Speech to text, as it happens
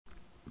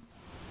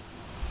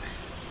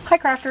Hi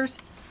crafters!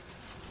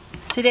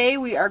 Today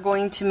we are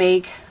going to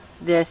make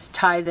this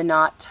tie the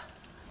knot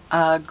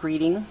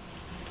greeting,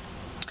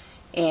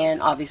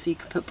 and obviously you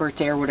can put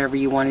birthday or whatever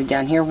you wanted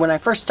down here. When I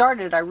first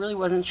started, I really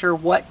wasn't sure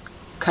what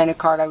kind of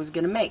card I was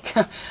going to make.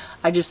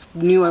 I just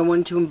knew I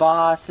wanted to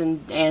emboss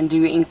and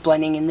do ink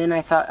blending, and then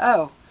I thought,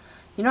 oh,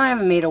 you know, I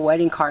haven't made a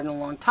wedding card in a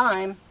long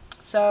time,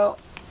 so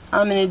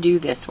I'm going to do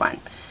this one.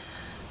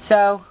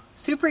 So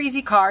super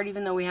easy card,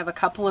 even though we have a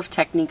couple of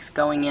techniques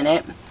going in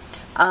it.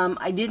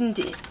 I didn't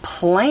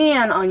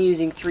plan on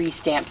using 3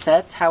 stamp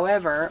sets.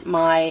 However,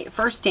 my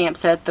first stamp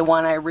set, the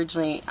one I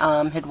originally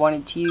had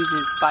wanted to use,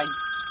 is by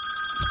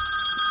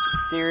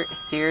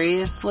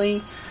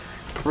seriously?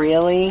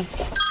 Really?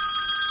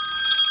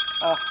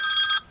 Oh.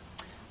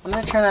 I'm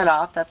going to turn that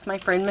off. That's my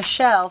friend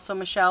Michelle. So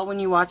Michelle,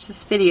 when you watch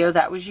this video,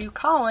 that was you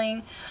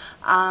calling.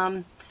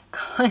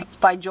 It's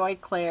by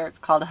Clair. It's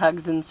called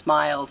Hugs and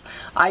Smiles.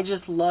 I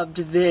just loved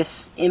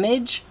this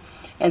image,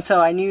 and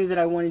so I knew that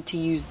I wanted to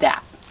use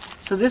that.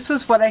 So this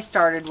was what I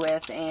started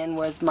with and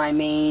was my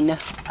main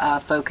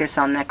focus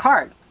on that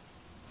card.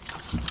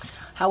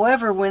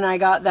 However, when I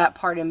got that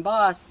part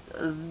embossed,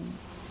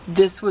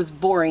 this was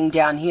boring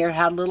down here. It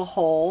had a little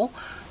hole.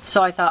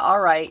 So I thought,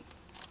 alright,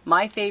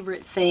 my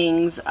favorite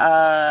things,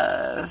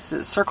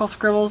 circle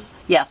scribbles?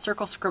 Yeah,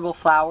 circle scribble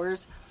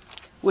flowers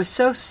was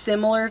so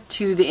similar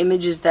to the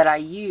images that I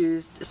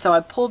used. So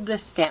I pulled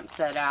this stamp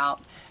set out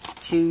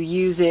to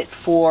use it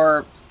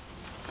for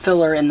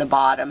filler in the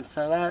bottom.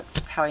 So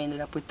that's how I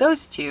ended up with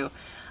those two.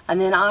 And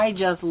then I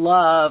just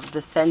love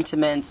the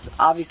sentiments.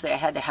 Obviously I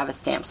had to have a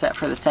stamp set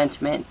for the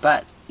sentiment,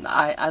 but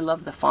I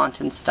love the font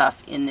and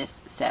stuff in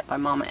this set by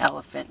Mama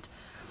Elephant.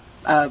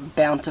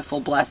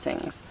 Bountiful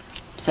Blessings.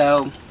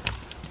 So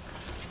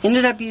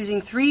ended up using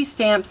 3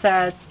 stamp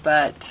sets,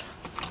 but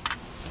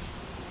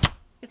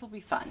it'll be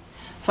fun.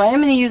 So I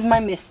am going to use my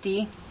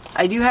MISTI.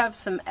 I do have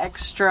some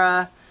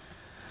extra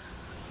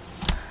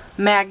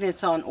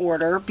magnets on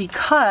order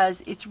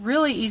because it's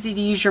really easy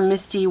to use your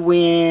MISTI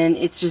when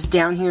it's just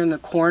down here in the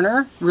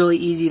corner. Really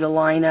easy to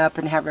line up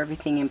and have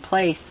everything in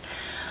place.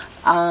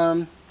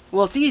 Well,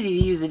 it's easy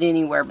to use it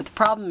anywhere, but the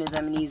problem is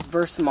I'm going to use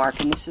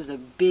Versamark, and this is a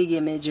big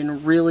image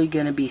and really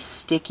going to be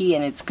sticky,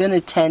 and it's going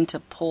to tend to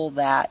pull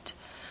that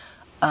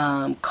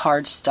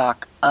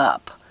cardstock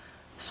up.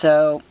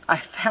 So I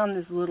found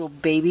this little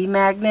baby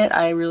magnet.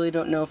 I really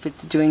don't know if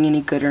it's doing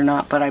any good or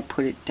not, but I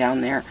put it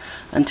down there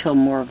until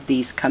more of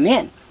these come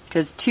in,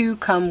 because 2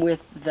 come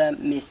with the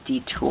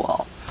MISTI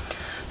tool.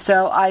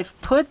 So I've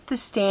put the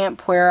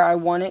stamp where I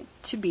want it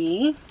to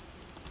be.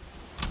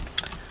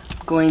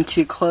 I'm going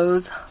to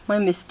close my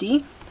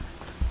MISTI.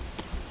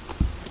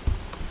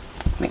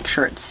 Make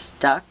sure it's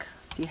stuck.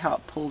 See how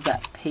it pulls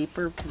that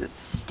paper because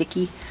it's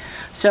sticky.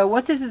 So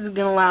what this is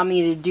going to allow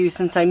me to do,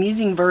 since I'm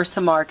using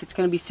Versamark, it's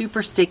going to be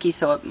super sticky,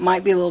 so it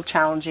might be a little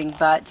challenging,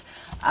 but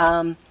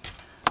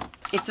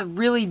it's a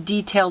really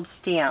detailed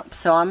stamp,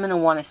 so I'm going to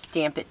want to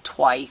stamp it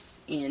twice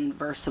in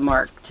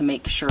Versamark to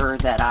make sure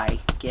that I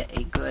get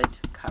a good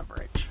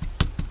coverage.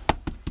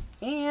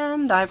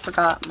 And I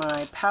forgot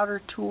my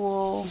powder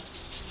tool.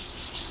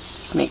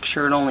 Just make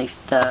sure it only,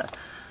 the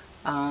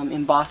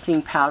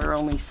embossing powder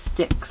only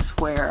sticks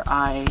where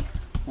I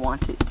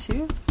want it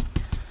to.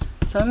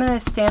 So I'm going to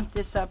stamp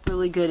this up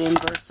really good in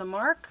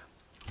Versamark.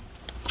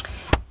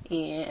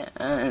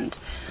 And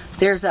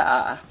there's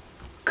a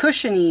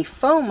cushiony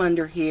foam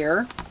under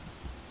here,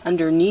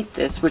 underneath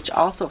this, which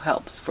also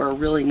helps for a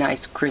really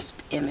nice crisp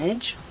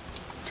image.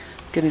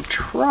 I'm going to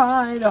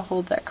try to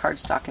hold that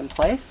cardstock in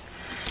place.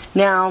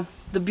 Now,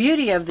 the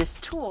beauty of this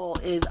tool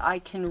is I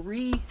can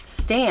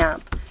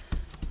re-stamp,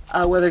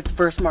 whether it's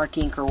Versamark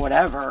ink or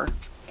whatever,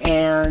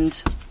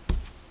 and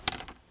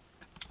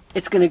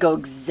it's going to go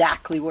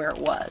exactly where it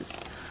was.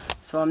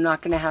 So I'm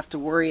not going to have to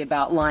worry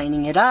about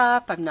lining it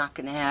up. I'm not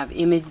going to have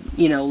image,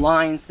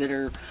 lines that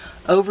are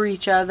over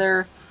each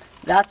other.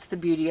 That's the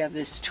beauty of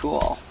this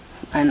tool,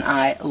 and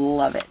I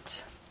love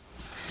it.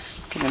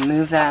 I'm going to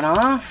move that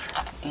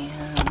off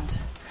and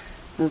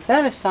move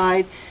that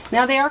aside.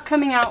 Now they are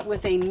coming out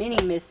with a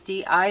mini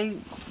MISTI. I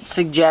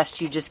suggest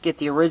you just get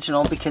the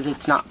original because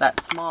it's not that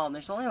small.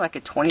 There's only like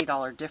a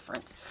 $20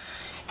 difference.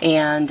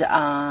 And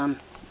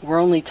we're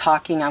only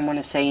talking, I want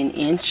to say, an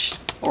inch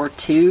or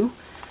 2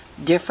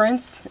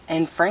 difference.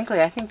 And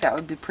frankly, I think that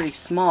would be pretty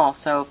small.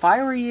 So if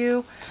I were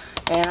you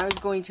and I was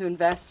going to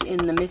invest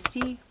in the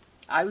MISTI,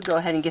 I would go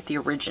ahead and get the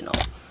original.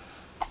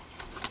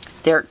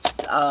 They're,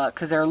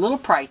 because they're a little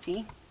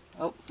pricey.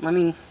 Oh, let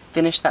me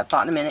finish that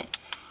thought in a minute.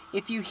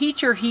 If you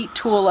heat your heat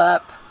tool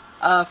up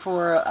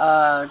for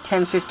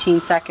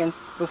 10-15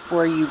 seconds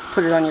before you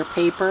put it on your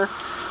paper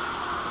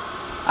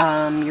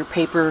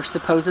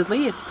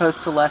supposedly is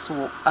supposed to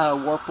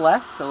warp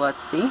less, so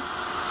let's see.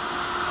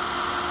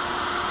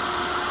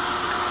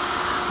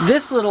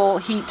 This little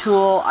heat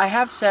tool, I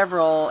have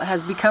several,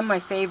 has become my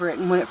favorite,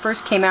 and when it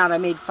first came out I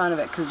made fun of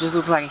it because it just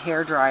looks like a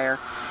hairdryer.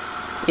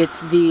 It's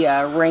the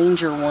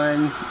Ranger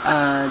one,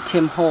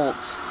 Tim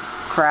Holtz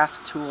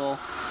craft tool,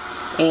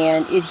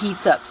 and it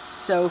heats up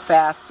so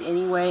fast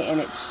anyway, and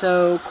it's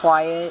so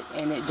quiet,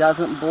 and it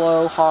doesn't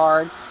blow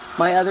hard.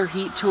 My other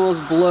heat tools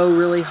blow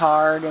really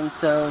hard, and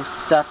so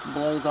stuff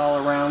blows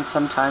all around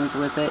sometimes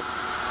with it.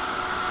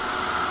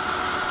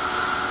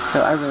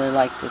 So I really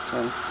like this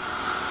one.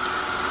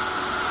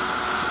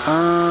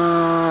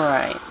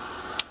 Alright.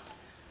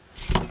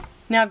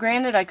 Now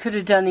granted, I could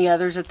have done the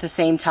others at the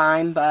same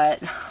time,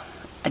 but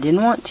I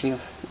didn't want to.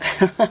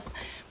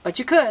 But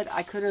you could.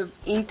 I could have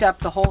inked up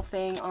the whole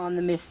thing on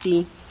the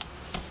MISTI.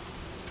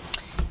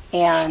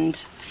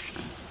 And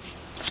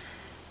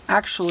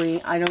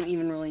actually, I don't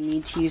even really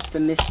need to use the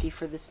MISTI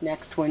for this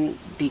next one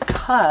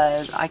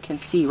because I can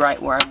see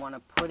right where I want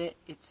to put it.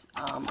 It's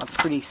a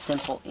pretty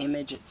simple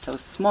image. It's so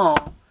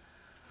small.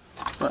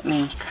 So let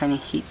me kind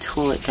of heat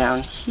tool it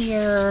down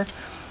here.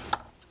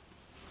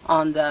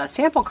 On the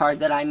sample card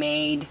that I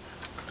made,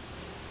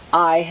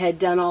 I had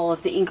done all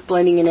of the ink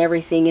blending and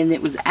everything, and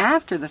it was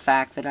after the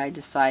fact that I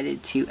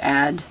decided to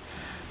add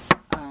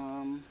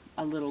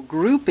a little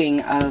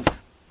grouping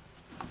of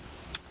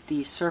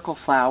these circle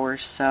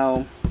flowers.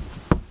 So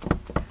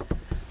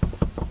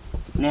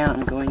now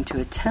I'm going to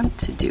attempt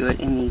to do it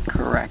in the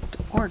correct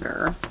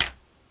order.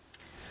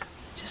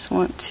 Just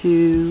want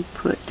to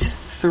put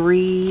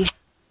 3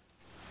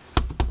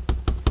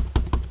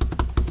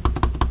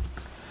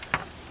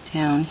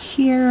 down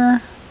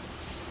here.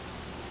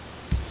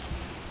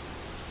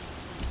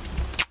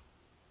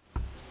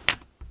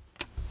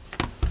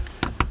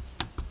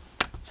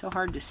 It's so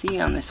hard to see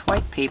on this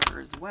white paper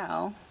as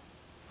well.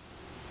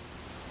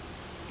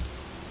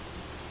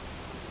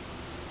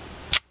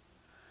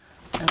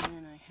 And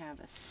then I have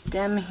a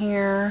stem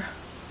here.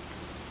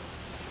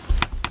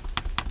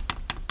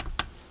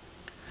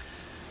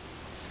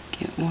 Let's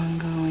get one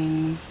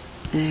going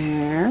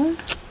there.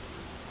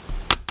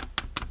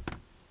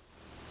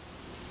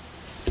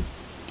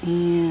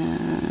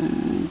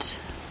 And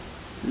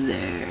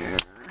there.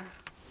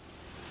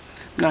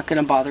 I'm not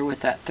going to bother with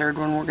that third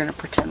one. We're going to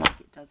pretend like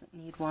it doesn't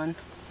need one.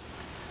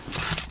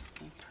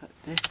 Let me put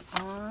this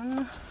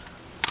on.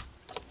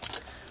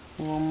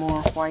 A little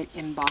more white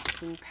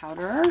embossing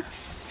powder.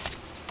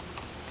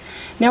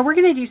 Now we're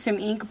going to do some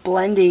ink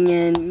blending,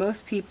 and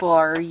most people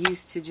are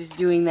used to just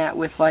doing that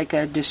with like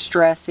a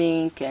distress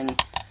ink,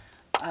 and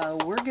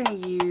we're going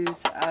to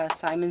use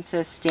Simon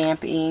Says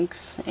stamp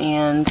inks,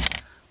 and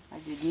I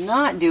did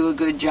not do a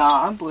good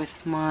job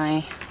with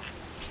my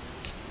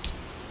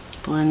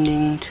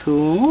blending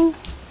tool.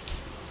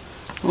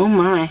 Oh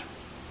my.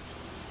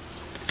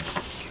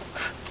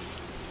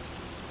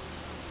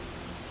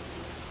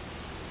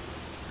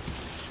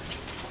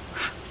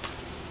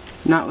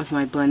 Not with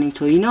my blending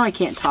tool. You know I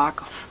can't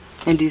talk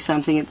and do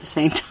something at the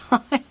same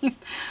time.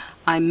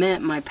 I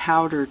meant my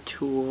powder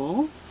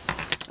tool.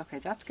 Okay,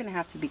 that's going to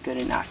have to be good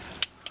enough.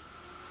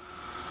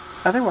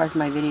 Otherwise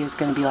my video is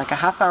going to be like a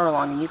half-hour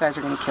long and you guys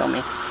are going to kill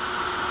me.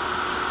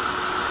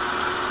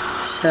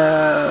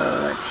 So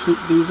let's heat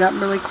these up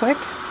really quick.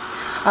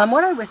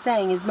 What I was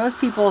saying is most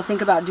people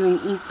think about doing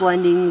ink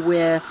blending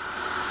with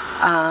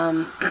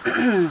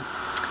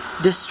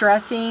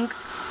distress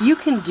inks. You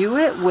can do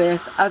it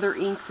with other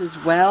inks as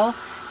well.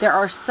 There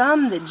are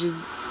some that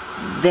just,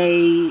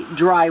 they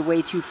dry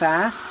way too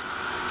fast,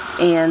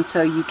 and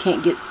so you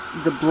can't get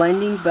the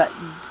blending, but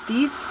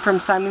these from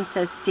Simon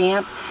Says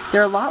Stamp,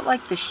 they're a lot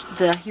like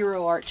the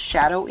Hero Art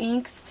Shadow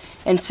inks,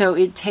 and so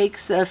it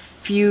takes a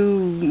few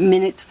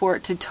minutes for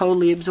it to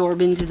totally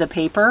absorb into the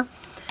paper,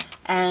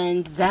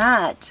 and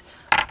that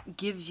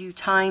gives you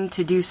time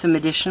to do some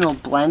additional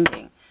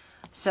blending.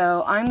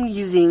 So I'm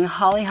using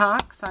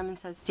Hollyhock, Simon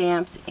Says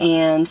Stamps,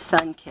 and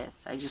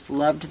Sunkist. I just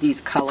loved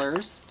these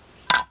colors.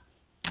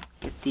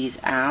 Get these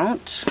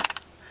out.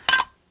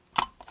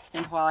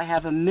 And while I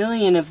have a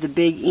million of the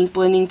big ink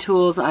blending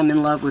tools, I'm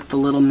in love with the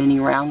little mini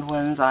round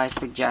ones. I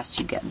suggest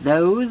you get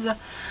those.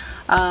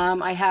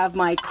 I have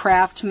my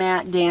craft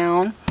mat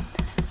down.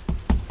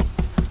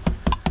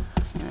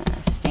 I'm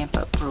gonna stamp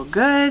up real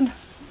good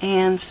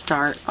and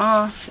start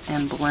off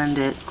and blend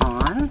it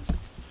on.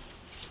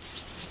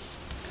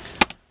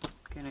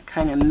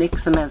 Kind of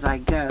mix them as I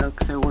go,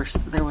 because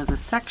there was a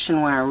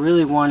section where I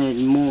really wanted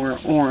more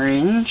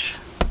orange.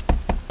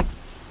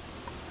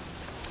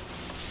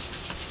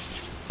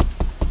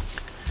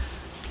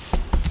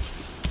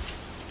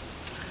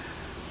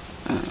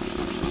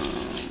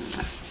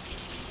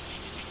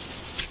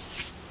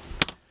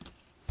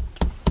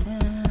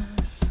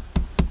 This.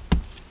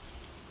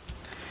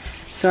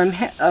 So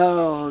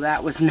oh,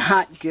 that was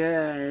not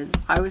good.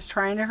 I was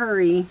trying to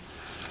hurry.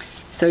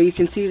 So you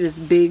can see this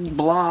big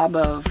blob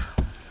of,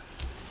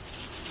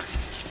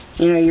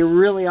 you know, you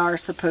really are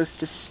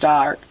supposed to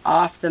start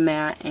off the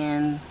mat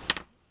and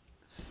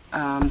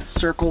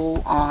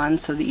circle on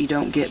so that you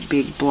don't get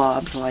big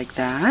blobs like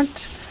that.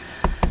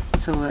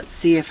 So let's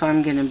see if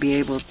I'm going to be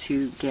able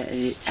to get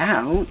it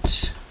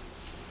out.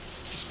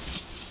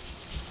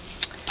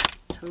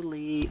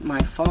 Totally my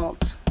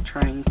fault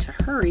trying to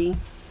hurry.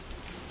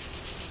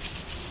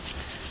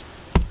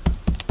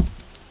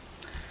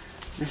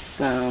 This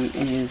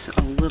is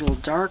a little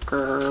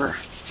darker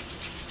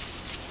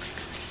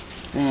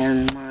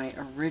than my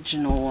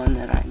original one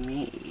that I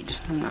made.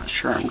 I'm not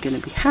sure I'm going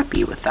to be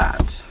happy with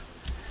that.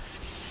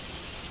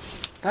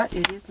 But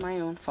it is my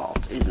own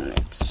fault, isn't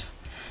it?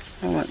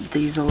 I want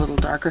these a little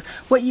darker.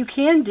 What you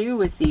can do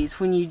with these,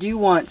 when you do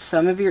want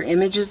some of your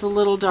images a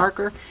little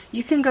darker,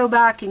 you can go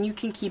back and you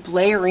can keep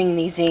layering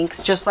these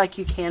inks just like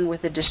you can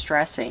with a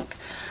distress ink.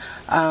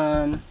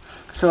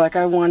 So like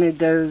I wanted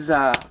those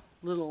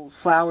little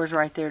flowers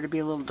right there to be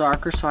a little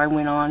darker, so I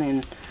went on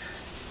and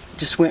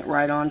just went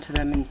right onto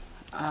them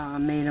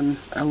and made them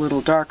a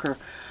little darker.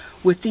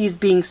 With these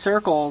being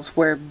circles,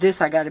 where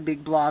this I got a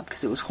big blob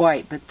because it was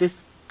white, but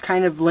this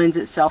kind of lends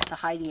itself to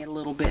hiding it a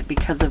little bit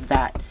because of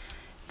that,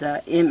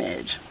 the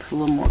image. Put a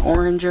little more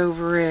orange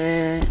over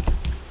it.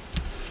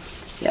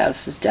 Yeah,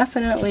 this is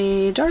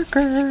definitely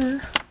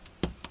darker.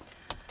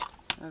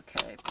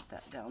 Okay, put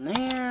that down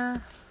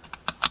there.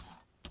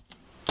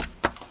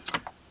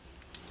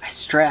 I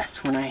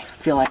stress when I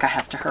feel like I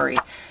have to hurry.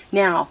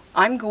 Now,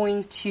 I'm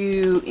going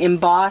to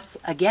emboss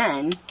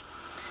again.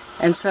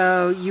 And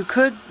so you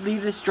could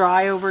leave this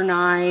dry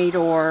overnight,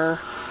 or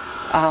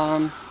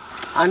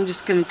I'm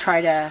just going to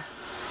try to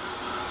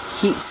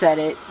heat set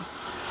it,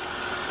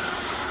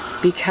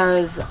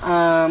 because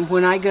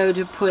when I go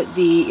to put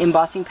the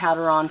embossing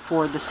powder on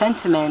for the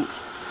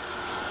sentiment,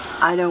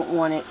 I don't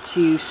want it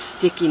to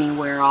stick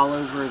anywhere all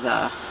over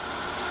the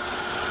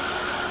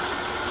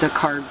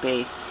card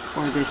base,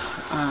 or this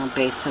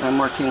base that I'm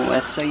working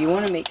with. So you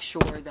want to make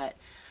sure that,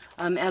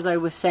 as I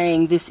was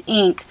saying, this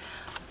ink,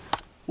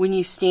 when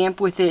you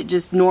stamp with it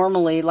just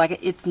normally, like,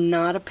 it's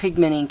not a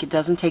pigment ink, it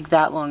doesn't take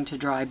that long to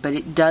dry, but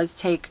it does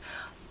take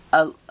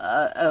a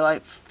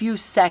few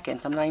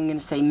seconds, I'm not even going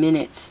to say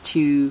minutes,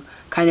 to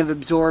kind of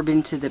absorb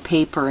into the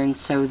paper, and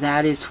so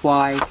that is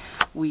why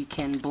we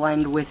can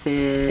blend with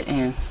it.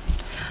 And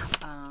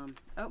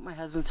oh, my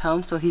husband's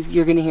home, so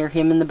you're going to hear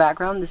him in the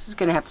background. This is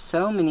going to have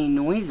so many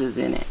noises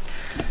in it.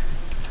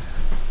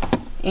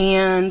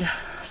 And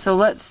so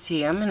let's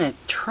see, I'm going to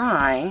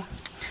try,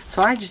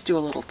 so I just do a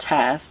little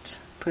test.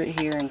 Put it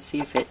here and see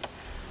if it,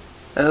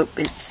 oh,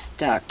 it's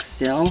stuck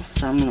still,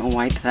 so I'm going to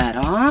wipe that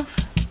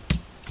off.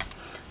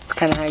 It's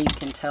kind of how you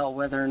can tell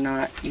whether or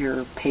not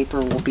your paper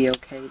will be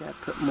okay to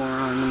put more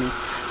on. Let me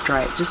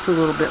dry it just a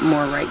little bit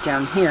more right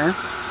down here.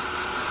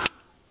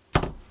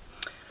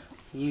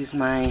 Use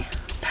my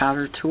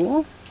powder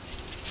tool.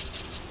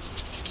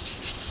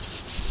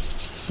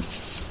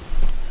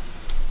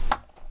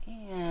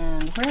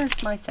 And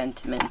where's my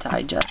sentiment?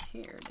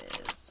 Here it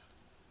is.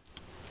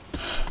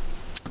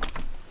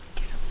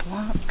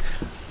 Block.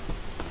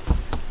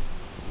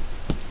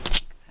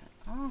 Take that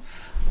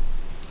off.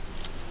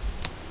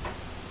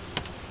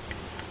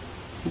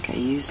 I think I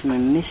used my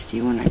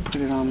MISTI when I put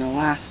it on the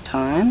last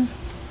time.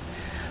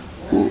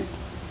 Ooh.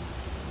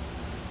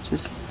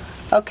 Just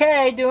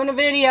okay, doing a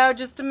video,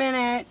 just a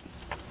minute.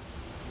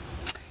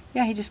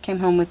 Yeah, he just came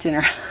home with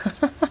dinner.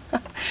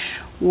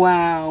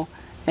 Wow.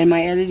 And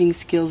my editing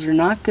skills are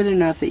not good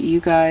enough that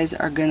you guys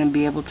are going to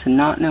be able to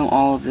not know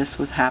all of this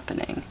was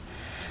happening.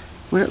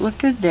 Would it look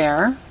good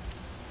there?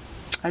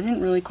 I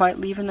didn't really quite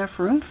leave enough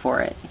room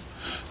for it.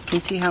 You can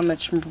see how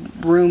much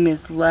room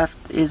is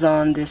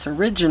on this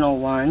original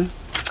one.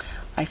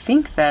 I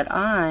think that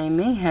I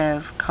may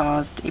have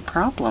caused a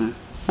problem.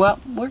 Well,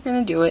 we're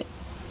going to do it.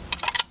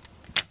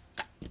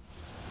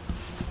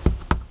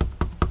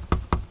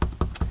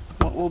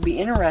 What will be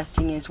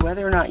interesting is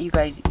whether or not you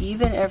guys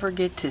even ever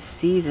get to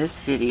see this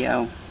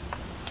video.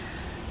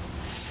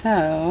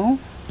 So,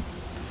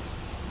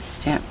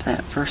 stamp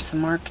that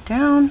Versamark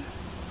down.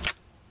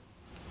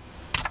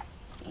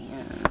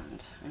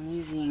 And I'm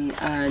using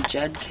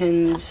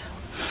Judkins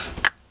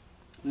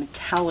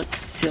metallic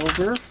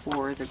silver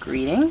for the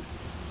greeting.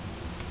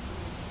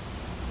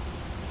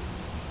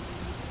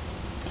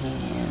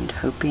 And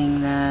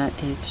hoping that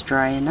it's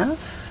dry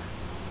enough.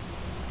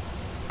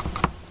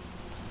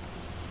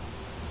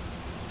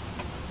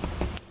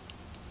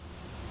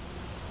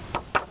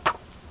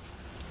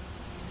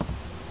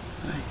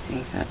 I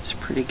think that's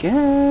pretty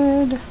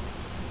good.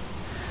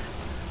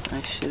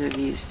 I should have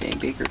used a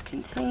bigger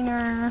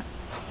container.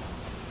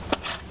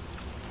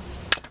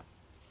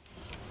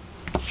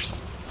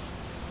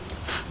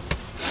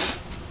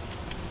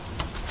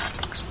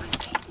 Where's my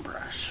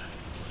paintbrush?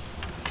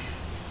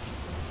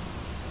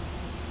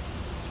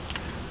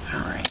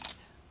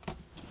 Alright.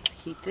 Let's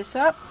heat this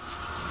up.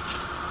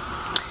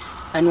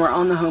 And we're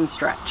on the home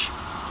stretch.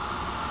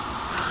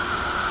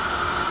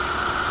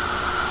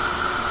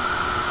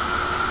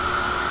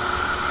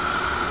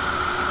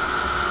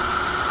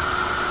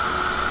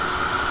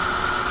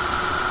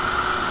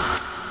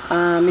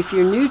 If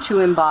you're new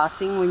to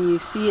embossing, when you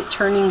see it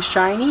turning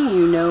shiny,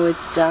 you know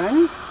it's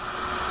done.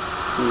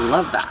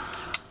 Love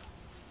that.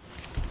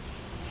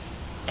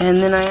 And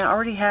then I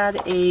already had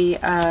a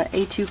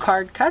A2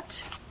 card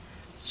cut.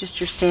 It's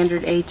just your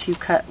standard A2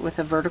 cut with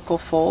a vertical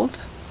fold.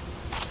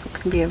 So it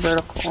can be a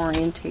vertical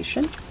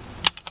orientation.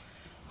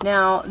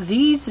 Now,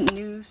 these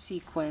new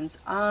sequins,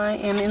 I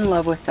am in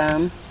love with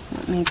them.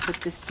 Let me put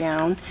this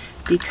down,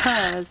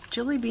 because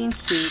Jillibean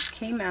Soup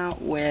came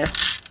out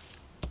with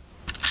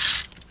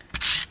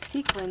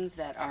sequins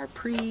that are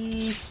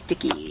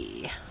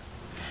pre-sticky.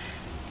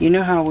 You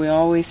know how we're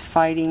always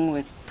fighting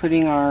with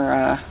putting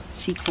our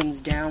sequins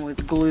down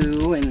with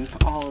glue and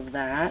all of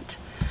that.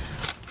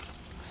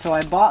 So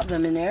I bought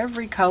them in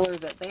every color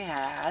that they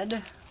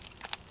had.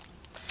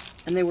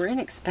 And they were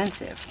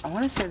inexpensive. I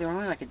want to say they were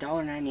only like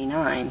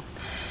 $1.99.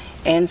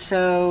 And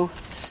so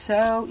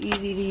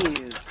easy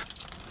to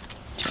use.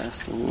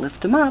 Just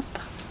lift them up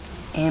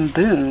and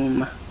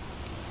boom.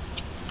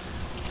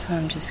 So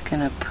I'm just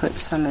going to put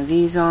some of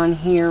these on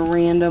here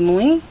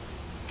randomly.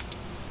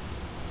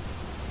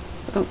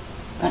 Oh,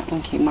 that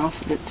one came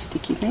off of its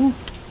sticky thing.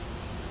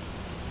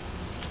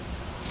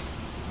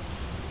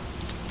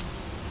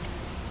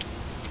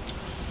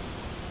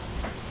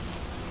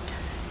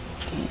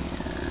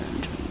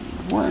 And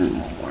one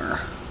more.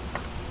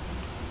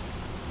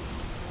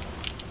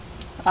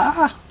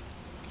 Ah!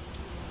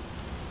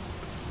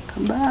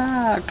 Come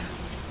back.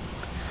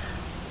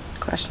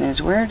 Question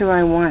is, where do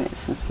I want it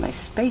since my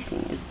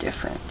spacing is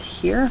different?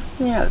 Here?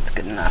 Yeah, that's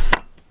good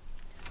enough.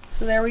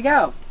 So there we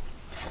go.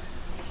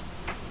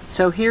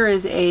 So here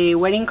is a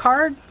wedding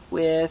card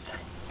with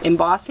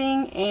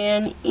embossing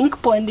and ink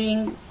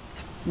blending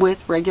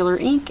with regular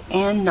ink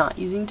and not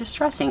using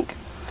distress ink.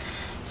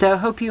 So I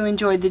hope you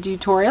enjoyed the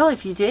tutorial.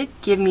 If you did,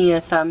 give me a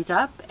thumbs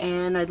up,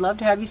 and I'd love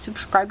to have you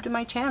subscribe to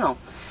my channel.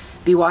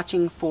 Be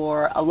watching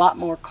for a lot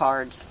more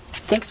cards.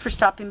 Thanks for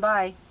stopping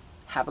by.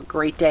 Have a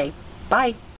great day. Bye.